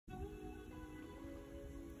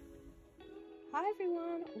Hi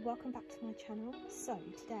everyone, welcome back to my channel. So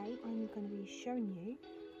today I'm going to be showing you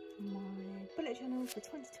my bullet journal for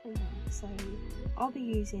 2021. So I'll be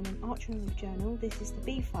using an Arch and Olive journal. This is the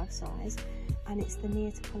B5 size and it's the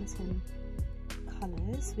Neapolitan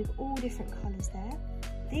colours with all different colours there.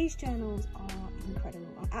 These journals are incredible.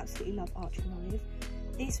 I absolutely love Arch and Olive.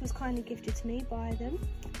 This was kindly gifted to me by them.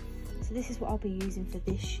 So this is what I'll be using for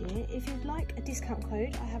this year. If you'd like a discount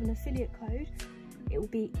code, I have an affiliate code. It will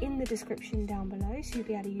be in the description down below, so you'll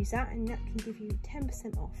be able to use that and that can give you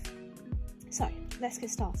 10% off. So let's get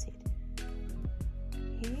started.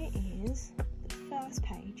 Here is the first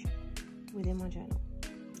page within my journal.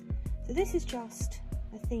 So this is just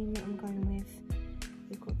a theme that I'm going with.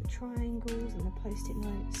 We've got the triangles and the post-it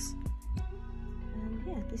notes. And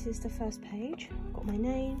yeah, this is the first page. I've got my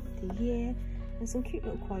name, the year, and some cute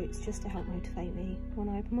little quotes just to help motivate me when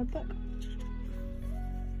I open my book.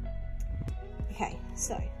 Okay,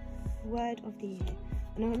 so word of the year.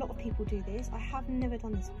 I know a lot of people do this. I have never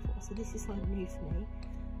done this before, so this is something new for me.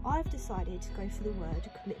 I've decided to go for the word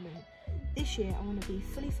commitment. This year I want to be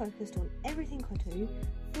fully focused on everything I do,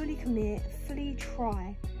 fully commit, fully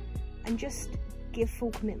try, and just give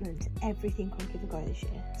full commitment to everything I give a go this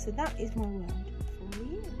year. So that is my word for the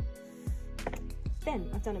year. Then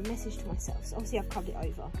I've done a message to myself. So obviously I've covered it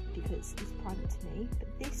over because it's private to me, but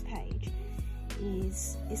this page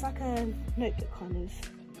it's like a notebook kind of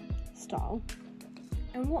style,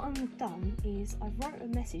 and what I've done is I've wrote a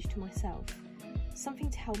message to myself, something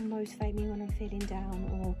to help motivate me when I'm feeling down,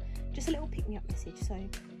 or just a little pick-me-up message. So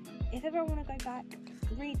if ever I want to go back,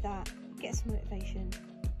 read that, get some motivation,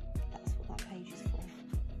 that's what that page is for.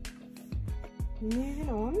 Moving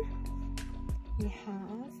on, we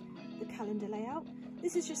have the calendar layout.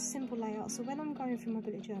 This is just a simple layout, so when I'm going through my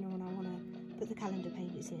bullet journal and I want to put the calendar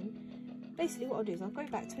pages in, basically what I'll do is I'll go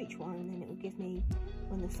back to each one and then it will give me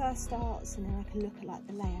when the first starts, and then I can look at like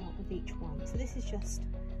the layout of each one. So this is just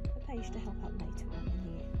a page to help out later on in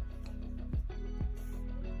the year.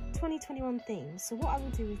 2021 themes. So what I will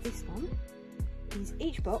do with this one is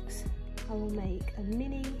each box I will make a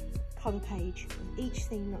mini cover page of each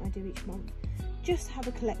theme that I do each month, just to have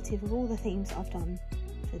a collective of all the themes I've done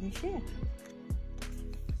for this year.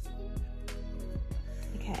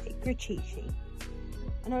 Okay, grid cheat sheet.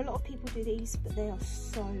 I know a lot of people do these, but they are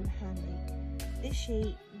so handy. This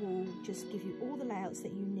sheet will just give you all the layouts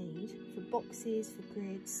that you need for boxes, for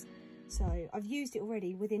grids. So I've used it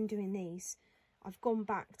already within doing these. I've gone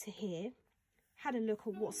back to here, had a look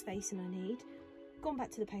at what spacing I need, gone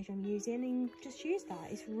back to the page I'm using and just used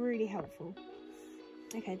that. It's really helpful.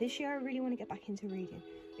 Okay, this year I really want to get back into reading.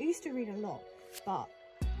 I used to read a lot, but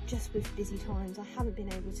just with busy times I haven't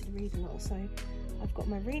been able to read a lot. So I've got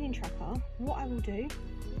my reading tracker. What I will do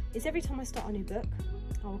is every time I start a new book,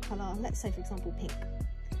 I will colour, let's say for example pink,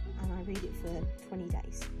 and I read it for 20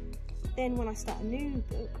 days. Then when I start a new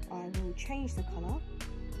book, I will change the colour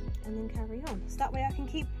and then carry on. So that way I can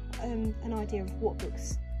keep an idea of what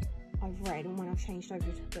books I've read and when I've changed over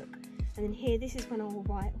to a book. And then here, this is when I will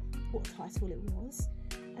write what title it was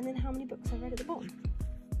and then how many books I read at the bottom.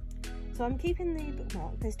 So I'm keeping the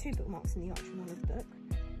bookmark. There's two bookmarks in the Arch and Olive book.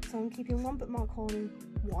 So I'm keeping one bookmark on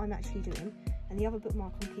what I'm actually doing and the other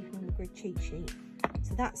bookmark I'm keeping on the grid cheat sheet.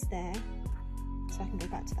 So that's there, so I can go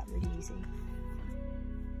back to that really easy.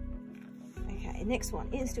 Okay, next one,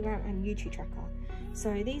 Instagram and YouTube tracker.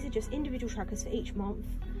 So these are just individual trackers for each month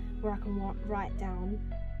where I can write down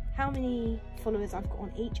how many followers I've got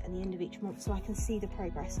on each at the end of each month so I can see the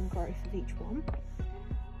progress and growth of each one.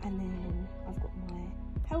 And then I've got my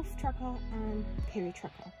health tracker and period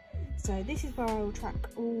tracker. So this is where I will track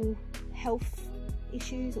all health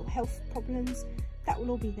issues or health problems. That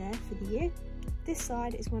will all be there for the year. This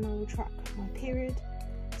side is when I will track my period,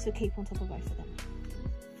 so keep on top of both of them.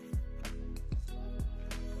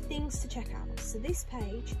 Things to check out. So this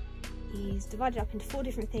page is divided up into 4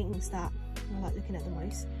 different things that I like looking at the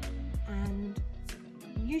most, and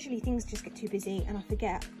usually things just get too busy and I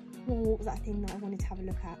forget, well, what was that thing that I wanted to have a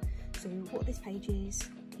look at. So what this page is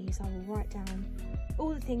I will write down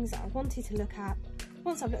all the things that I wanted to look at.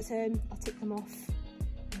 Once I've looked at them, I'll tick them off,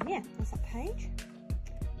 and yeah, that's that page.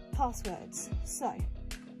 Passwords. So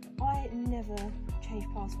I never change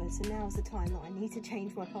passwords, so now's the time that I need to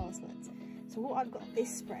change my passwords. So what I've got this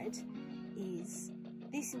spread is,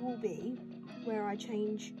 this will be where I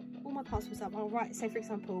change all my passwords up. I'll write, say for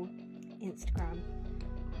example, Instagram,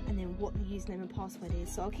 and then what the username and password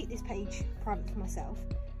is. So I'll keep this page private for myself,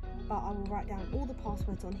 but I will write down all the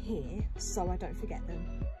passwords on here so I don't forget them,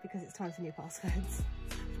 because it's time for new passwords.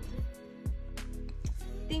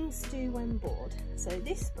 Things to do when bored. So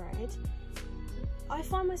this spread, I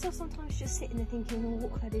find myself sometimes just sitting there thinking, well,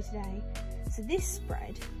 what could I do today? So this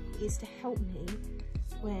spread is to help me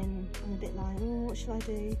when I'm a bit like, oh, what should I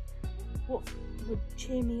do? What would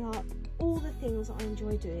cheer me up? All the things that I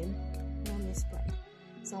enjoy doing on this spread.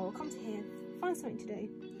 So I'll come to here, find something to do.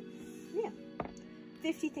 Yeah,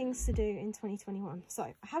 50 things to do in 2021. So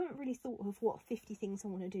I haven't really thought of what 50 things I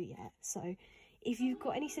want to do yet. So if you've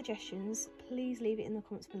got any suggestions, please leave it in the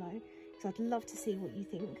comments below, because I'd love to see what you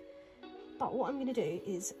think. But what I'm going to do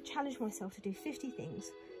is challenge myself to do 50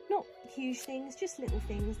 things. Not huge things, just little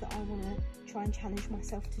things that I want to try and challenge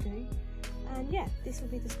myself to do. And yeah, this will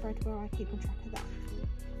be the spread where I keep on track of that.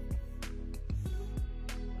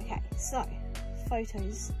 Okay, so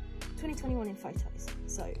photos, 2021 in photos.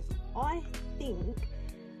 So I think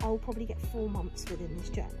I'll probably get 4 months within this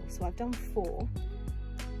journal. So I've done 4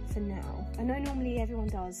 for now. I know normally everyone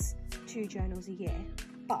does 2 journals a year,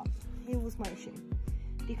 but here was my issue.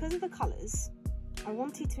 Because of the colours, I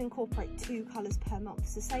wanted to incorporate 2 colours per month.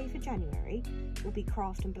 So say for January, it will be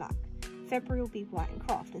craft and black. February will be white and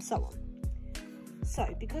craft, and so on.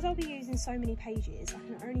 So because I'll be using so many pages, I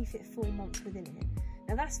can only fit 4 months within it.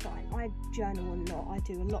 Now that's fine, I journal a lot, I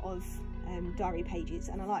do a lot of diary pages,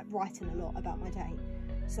 and I like writing a lot about my day.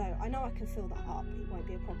 So I know I can fill that up, it won't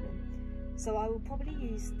be a problem. So I will probably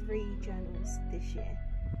use 3 journals this year,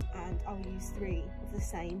 and I will use 3 of the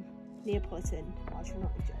same Neapolitan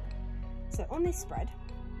ultra-knowledge journal. So on this spread,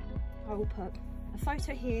 I will put a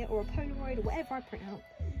photo here or a Polaroid or whatever I print out,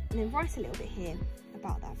 and then write a little bit here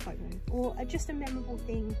about that photo, or just a memorable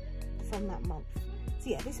thing from that month. So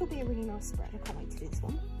yeah, this will be a really nice spread. I can't wait to do this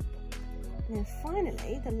one. And then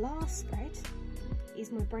finally, the last spread is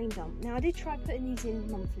my brain dump. Now I did try putting these in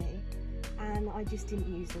monthly, and I just didn't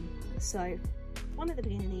use them. So one at the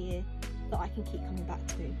beginning of the year that I can keep coming back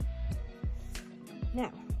to.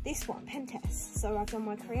 Now, this one, pen tests. So I've done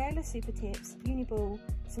my Crayola Super Tips, Uniball,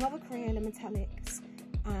 some other Crayola Metallics,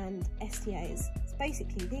 and STAs. So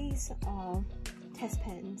basically, these are test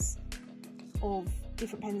pens of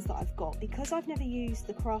different pens that I've got. Because I've never used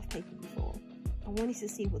the craft paper before, I wanted to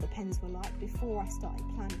see what the pens were like before I started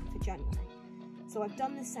planning for January. So I've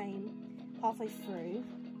done the same halfway through.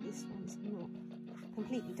 This one's not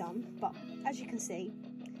completely done, but as you can see,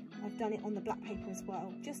 I've done it on the black paper as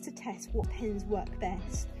well, just to test what pens work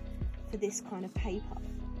best for this kind of paper.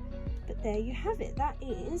 But there you have it. That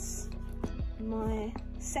is my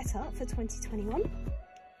setup for 2021.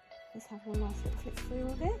 Let's have one last little flip through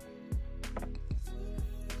of it.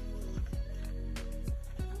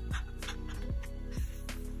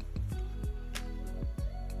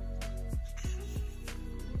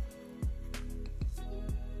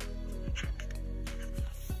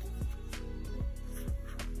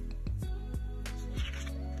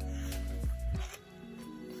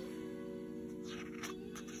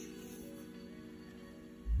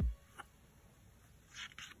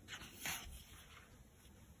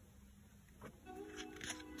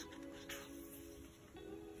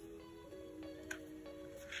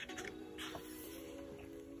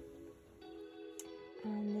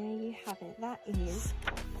 And there you have it. That is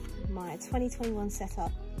my 2021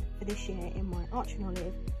 setup for this year in my Archer and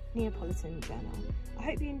Olive Neapolitan journal. I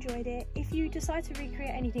hope you enjoyed it. If you decide to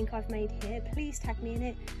recreate anything I've made here, please tag me in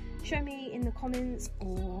it. Show me in the comments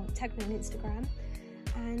or tag me on Instagram.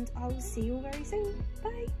 And I will see you all very soon.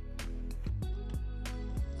 Bye!